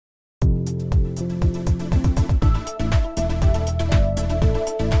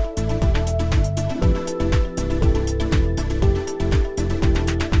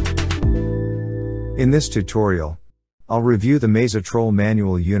In this tutorial, I'll review the MAZATROL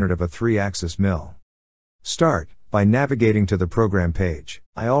Manual Unit of a 3-axis mill. Start by navigating to the program page.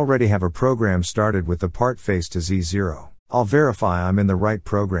 I already have a program started with the part face to Z0. I'll verify I'm in the right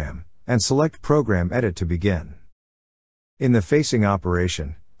program, and select Program Edit to begin. In the facing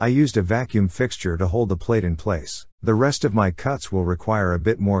operation, I used a vacuum fixture to hold the plate in place. The rest of my cuts will require a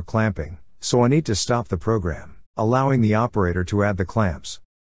bit more clamping, so I need to stop the program, allowing the operator to add the clamps.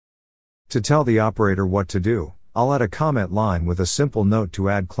 To tell the operator what to do, I'll add a comment line with a simple note to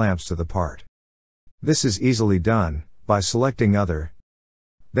add clamps to the part. This is easily done by selecting Other,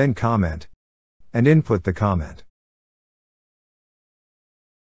 then Comment, and input the comment.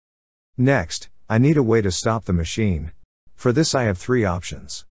 Next, I need a way to stop the machine. For this I have 3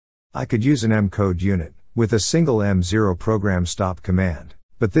 options. I could use an M-code unit with a single M0 program stop command,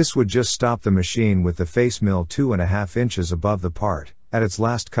 but this would just stop the machine with the face mill 2.5 inches above the part, at its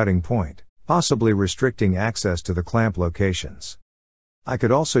last cutting point, possibly restricting access to the clamp locations. I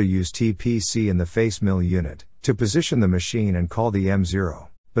could also use TPC in the face mill unit to position the machine and call the M0,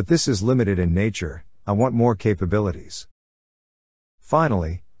 but this is limited in nature. I want more capabilities.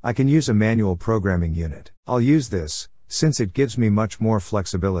 Finally, I can use a manual programming unit. I'll use this, since it gives me much more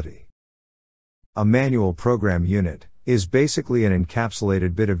flexibility. A manual program unit is basically an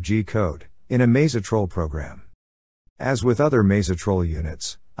encapsulated bit of G-code in a MAZATROL program. As with other MAZATROL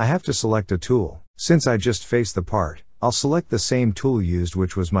units, I have to select a tool. Since I just faced the part, I'll select the same tool used,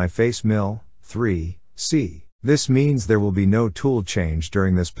 which was my face mill 3C. This means there will be no tool change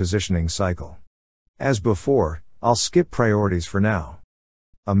during this positioning cycle. As before, I'll skip priorities for now.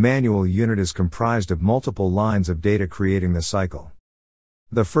 A manual unit is comprised of multiple lines of data creating the cycle.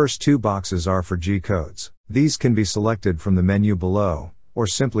 The first 2 boxes are for G-codes. These can be selected from the menu below, or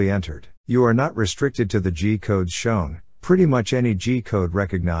simply entered. You are not restricted to the G-codes shown. Pretty much any G-code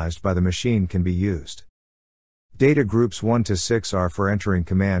recognized by the machine can be used. Data groups 1 to 6 are for entering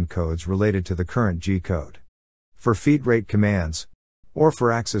command codes related to the current G-code. For feed rate commands, or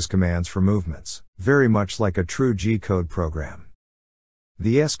for axis commands for movements, very much like a true G-code program.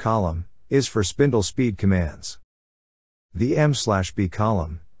 The S column is for spindle speed commands. The M/B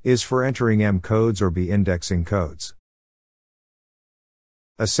column is for entering M codes or B indexing codes.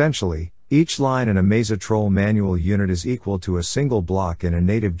 Essentially, each line in a MAZATROL manual unit is equal to a single block in a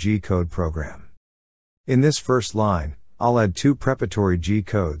native G-code program. In this first line, I'll add 2 preparatory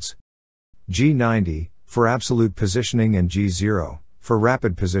G-codes, G90 for absolute positioning and G0 for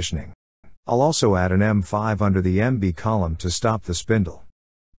rapid positioning. I'll also add an M5 under the MB column to stop the spindle.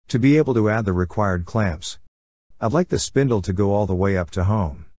 To be able to add the required clamps, I'd like the spindle to go all the way up to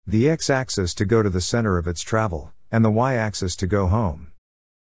home, the X-axis to go to the center of its travel, and the Y-axis to go home.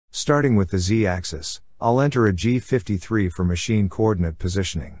 Starting with the Z-axis, I'll enter a G53 for machine coordinate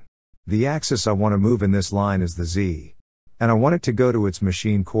positioning. The axis I want to move in this line is the Z, and I want it to go to its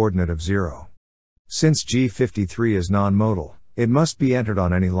machine coordinate of 0. Since G53 is non-modal, it must be entered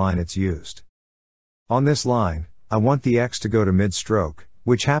on any line it's used. On this line, I want the X to go to mid-stroke,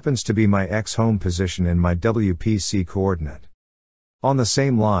 which happens to be my X home position in my WPC coordinate. On the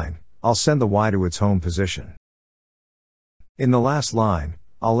same line, I'll send the Y to its home position. In the last line,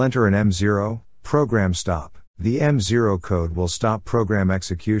 I'll enter an M0, program stop. The M0 code will stop program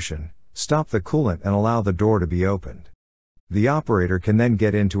execution, stop the coolant and allow the door to be opened. The operator can then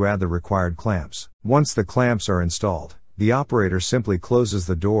get in to add the required clamps. Once the clamps are installed, the operator simply closes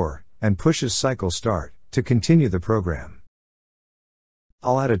the door and pushes cycle start to continue the program.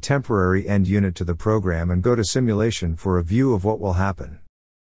 I'll add a temporary end unit to the program and go to simulation for a view of what will happen.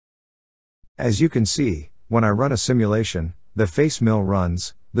 As you can see, when I run a simulation, the face mill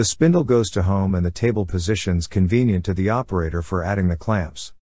runs, the spindle goes to home and the table positions convenient to the operator for adding the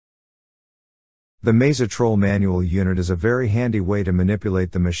clamps. The MAZATROL manual unit is a very handy way to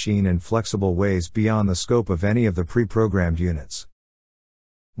manipulate the machine in flexible ways beyond the scope of any of the pre-programmed units.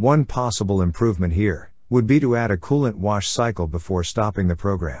 One possible improvement here would be to add a coolant wash cycle before stopping the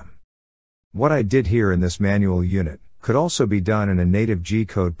program. What I did here in this manual unit could also be done in a native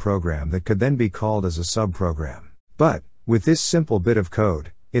G-code program that could then be called as a subprogram. But, with this simple bit of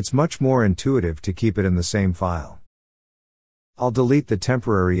code, it's much more intuitive to keep it in the same file. I'll delete the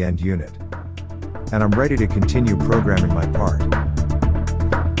temporary end unit, and I'm ready to continue programming my part.